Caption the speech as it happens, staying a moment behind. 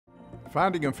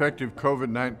Finding effective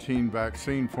COVID-19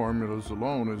 vaccine formulas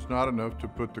alone is not enough to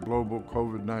put the global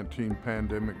COVID-19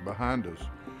 pandemic behind us.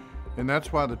 And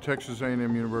that's why the Texas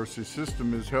A&M University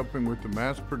System is helping with the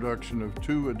mass production of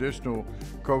 2 additional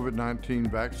COVID-19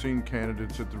 vaccine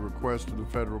candidates at the request of the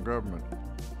federal government.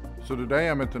 So today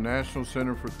I'm at the National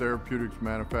Center for Therapeutics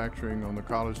Manufacturing on the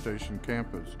College Station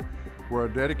campus, where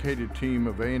a dedicated team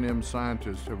of A&M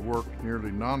scientists have worked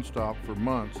nearly nonstop for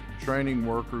months, training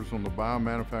workers on the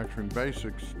biomanufacturing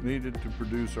basics needed to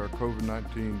produce our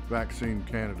COVID-19 vaccine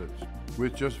candidates.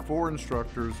 With just 4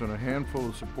 instructors and a handful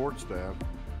of support staff,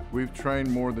 we've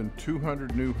trained more than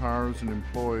 200 new hires and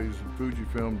employees at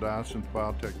FUJIFILM Diosynth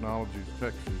Biotechnologies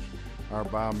Texas, our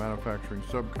biomanufacturing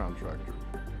subcontractor.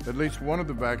 At least one of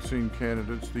the vaccine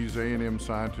candidates these A&M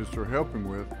scientists are helping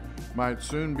with might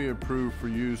soon be approved for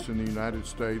use in the United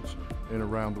States and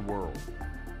around the world.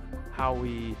 How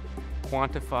we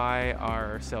quantify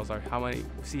our cells,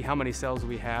 see how many cells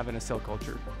we have in a cell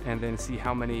culture, and then see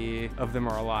how many of them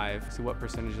are alive, see what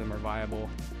percentage of them are viable.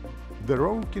 The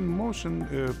Rocking motion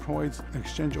provides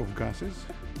exchange of gases,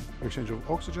 exchange of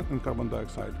oxygen and carbon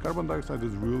dioxide. Carbon dioxide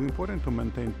is really important to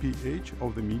maintain pH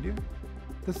of the media.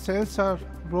 The cells are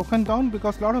broken down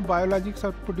because a lot of biologics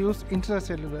are produced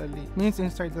intracellularly, means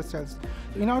inside the cells.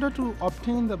 In order to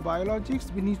obtain the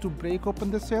biologics, we need to break open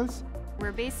the cells.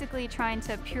 We're basically trying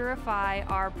to purify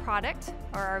our product,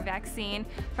 or our vaccine,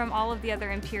 from all of the other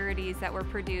impurities that were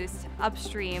produced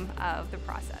upstream of the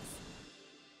process.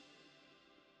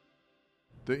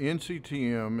 The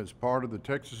NCTM is part of the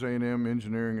Texas A&M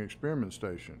Engineering Experiment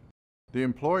Station. The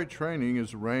employee training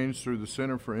is arranged through the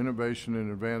Center for Innovation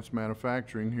and Advanced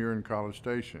Manufacturing here in College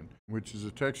Station, which is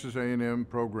a Texas A&M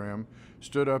program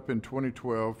stood up in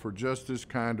 2012 for just this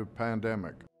kind of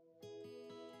pandemic.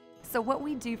 So what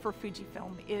we do for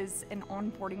FUJIFILM is an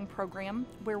onboarding program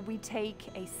where we take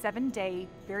a 7-day,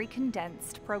 very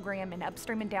condensed program in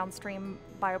upstream and downstream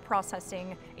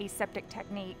bioprocessing aseptic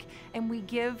technique, and we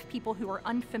give people who are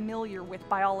unfamiliar with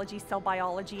biology, cell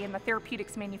biology, and the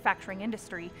therapeutics manufacturing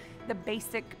industry the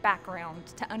basic background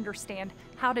to understand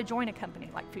how to join a company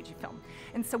like FUJIFILM.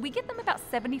 And so we get them about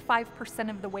 75%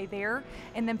 of the way there,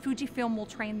 and then FUJIFILM will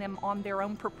train them on their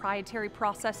own proprietary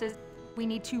processes. We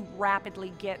need to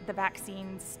rapidly get the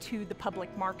vaccines to the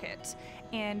public market,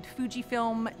 and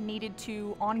FUJIFILM needed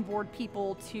to onboard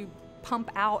people to pump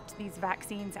out these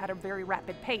vaccines at a very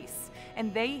rapid pace.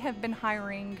 And they have been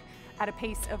hiring at a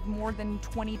pace of more than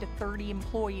 20 to 30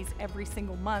 employees every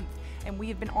single month, and we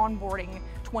have been onboarding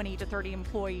 20 to 30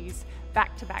 employees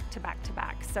back to back to back to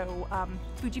back. So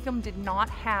FUJIFILM did not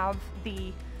have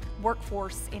the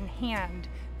workforce in hand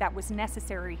that was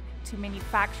necessary to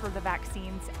manufacture the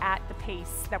vaccines at the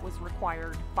pace that was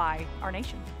required by our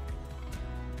nation.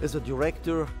 As a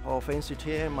director of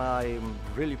NCTM, I'm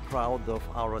really proud of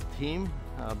our team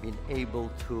being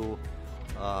able to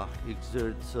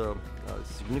exert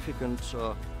significant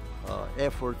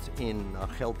efforts in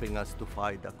helping us to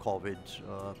fight the COVID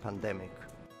pandemic.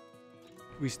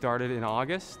 We started in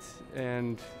August,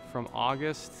 and from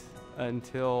August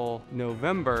until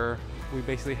November, we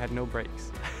basically had no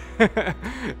breaks.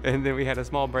 And then we had a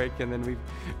small break, and then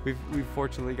we've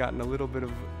fortunately gotten a little bit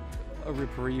of a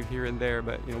reprieve here and there.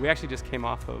 But we actually just came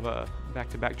off of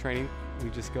back-to-back training. We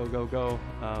just go,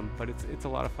 but it's a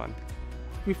lot of fun.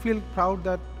 We feel proud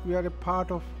that we are a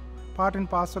part and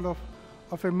parcel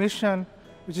of a mission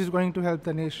which is going to help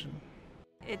the nation.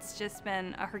 It's just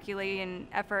been a Herculean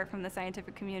effort from the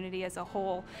scientific community as a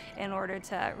whole in order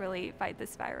to really fight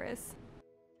this virus.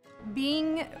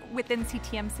 Being with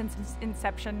NCTM since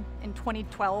inception in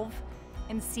 2012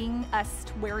 and seeing us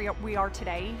to where we are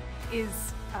today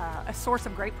is a source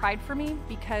of great pride for me,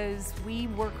 because we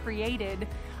were created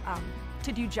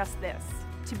to do just this,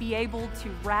 to be able to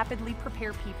rapidly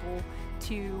prepare people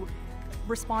to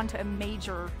respond to a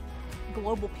major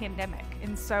global pandemic.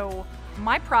 And so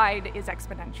my pride is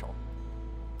exponential.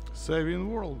 Saving the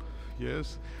world,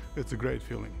 yes, it's a great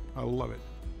feeling. I love it.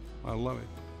 I love it.